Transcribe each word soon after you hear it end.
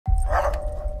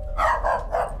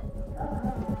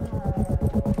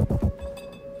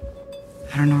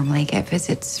don't normally get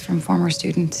visits from former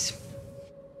students.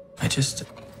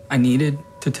 I needed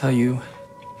to tell you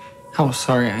how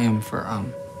sorry I am for,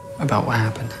 about what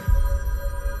happened.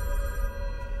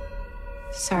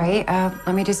 Sorry,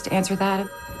 let me just answer that.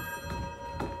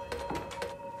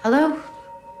 Hello?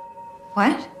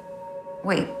 What?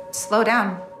 Wait, slow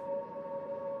down.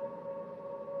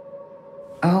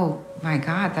 Oh my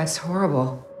God, that's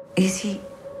horrible. Is he?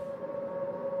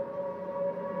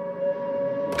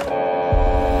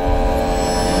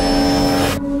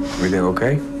 Everything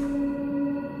okay?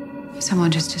 Someone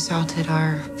just assaulted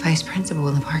our vice principal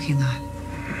in the parking lot.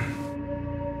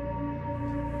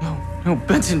 No,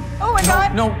 Benson. Oh my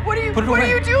God! No, What are you put it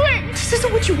away. doing? This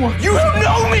isn't what you want. You don't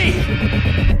know me!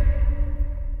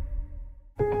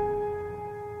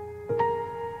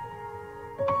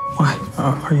 Why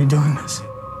are you doing this?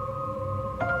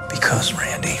 Because,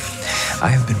 Randy, I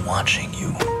have been watching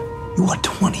you. You are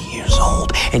 20 years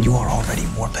old, and you are already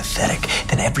more pathetic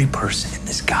than every person in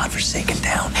this godforsaken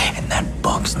town, and that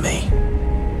bugs me.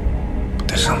 But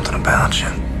there's something about you.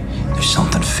 There's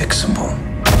something fixable.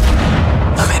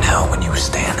 I'm in hell when you were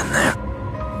standing there,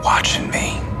 watching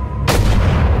me,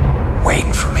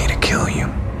 waiting for me to kill you.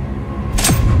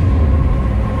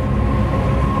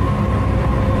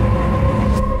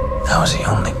 That was the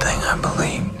only thing I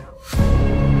believed.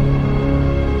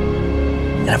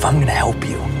 And if I'm gonna help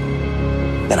you,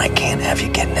 then I can't have you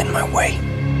getting in my way.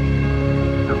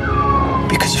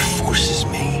 Because it forces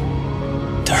me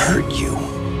to hurt you.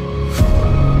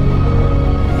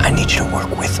 I need you to work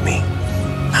with me,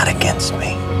 not against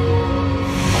me.